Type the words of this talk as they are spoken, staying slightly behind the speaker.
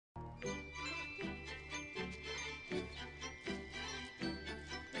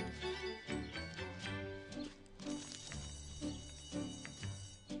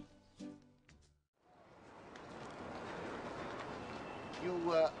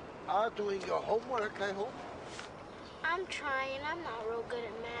You are doing your homework, I hope? I'm trying. I'm not real good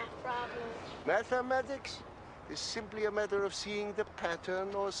at math problems. Mathematics is simply a matter of seeing the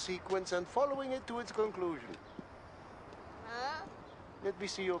pattern or sequence and following it to its conclusion. Huh? Let me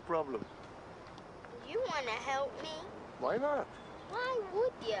see your problem. You want to help me? Why not? Why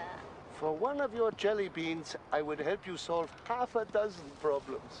would ya? For one of your jelly beans, I would help you solve half a dozen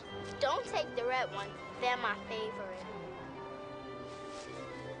problems. Don't take the red ones. They're my favorite.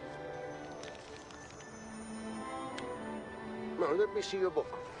 Now, let me see your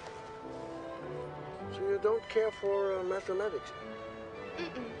book. So you don't care for mathematics?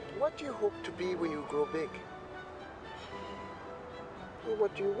 Mm-mm. What do you hope to be when you grow big? Well,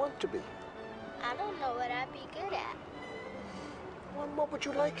 what do you want to be? I don't know what I'd be good at. Well, what would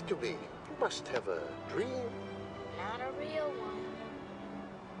you like to be? You must have a dream. Not a real one.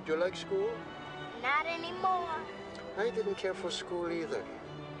 Do you like school? Not anymore. I didn't care for school either.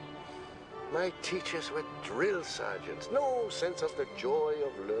 My teachers were drill sergeants. No sense of the joy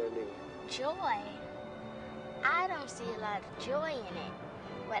of learning. Joy? I don't see a lot of joy in it.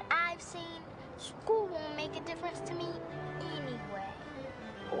 What I've seen, school won't make a difference to me anyway.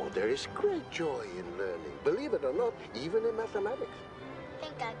 Oh, there is great joy in learning. Believe it or not, even in mathematics.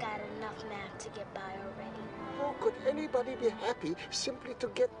 Think I got enough math to get by already. How could anybody be happy simply to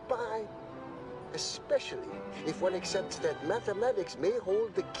get by? Especially if one accepts that mathematics may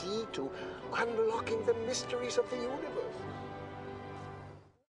hold the key to unlocking the mysteries of the universe.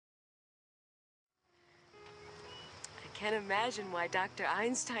 I can't imagine why Dr.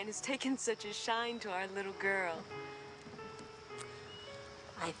 Einstein has taken such a shine to our little girl.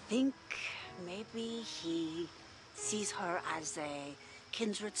 I think maybe he sees her as a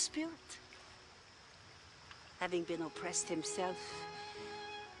kindred spirit. Having been oppressed himself,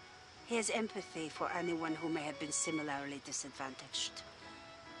 he has empathy for anyone who may have been similarly disadvantaged.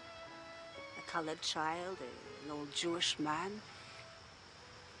 A colored child, an old Jewish man.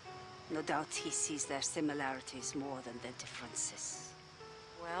 No doubt he sees their similarities more than their differences.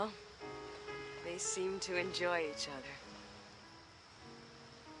 Well, they seem to enjoy each other.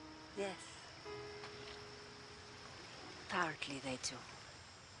 Yes. Apparently they do.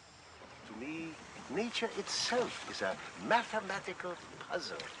 To me, nature itself is a mathematical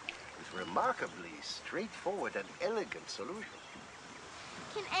puzzle with remarkably straightforward and elegant solutions.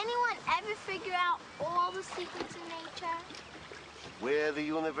 Can anyone ever figure out all the secrets in nature? Where the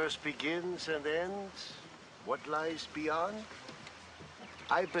universe begins and ends, what lies beyond?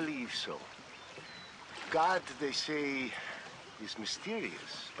 I believe so. God, they say, is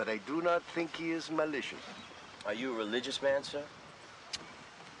mysterious, but I do not think he is malicious. Are you a religious man, sir?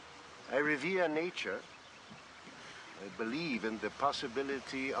 I revere nature. I believe in the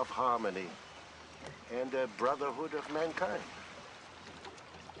possibility of harmony and a brotherhood of mankind.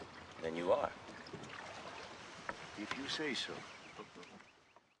 Then you are. If you say so.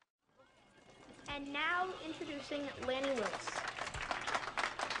 And now introducing Lannie Willis.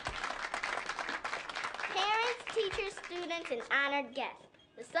 Parents, teachers, students, and honored guests.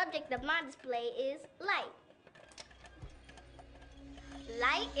 The subject of my display is light.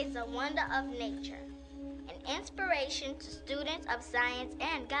 Light is a wonder of nature, an inspiration to students of science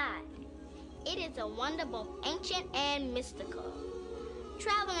and God. It is a wonder both ancient and mystical,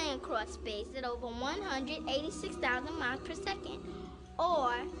 traveling across space at over 186,000 miles per second,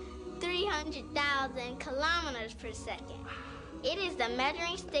 or 300,000 kilometers per second. It is the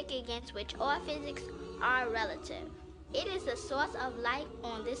measuring stick against which all physics are relative. It is the source of life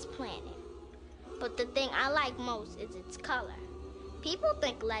on this planet. But the thing I like most is its color. People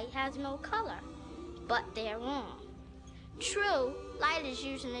think light has no color, but they're wrong. True, light is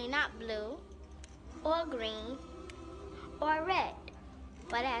usually not blue, or green, or red.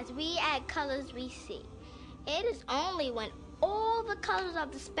 But as we add colors, we see. It is only when all the colors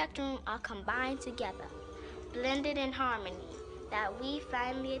of the spectrum are combined together, blended in harmony, that we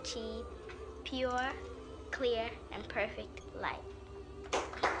finally achieve pure, clear, and perfect light.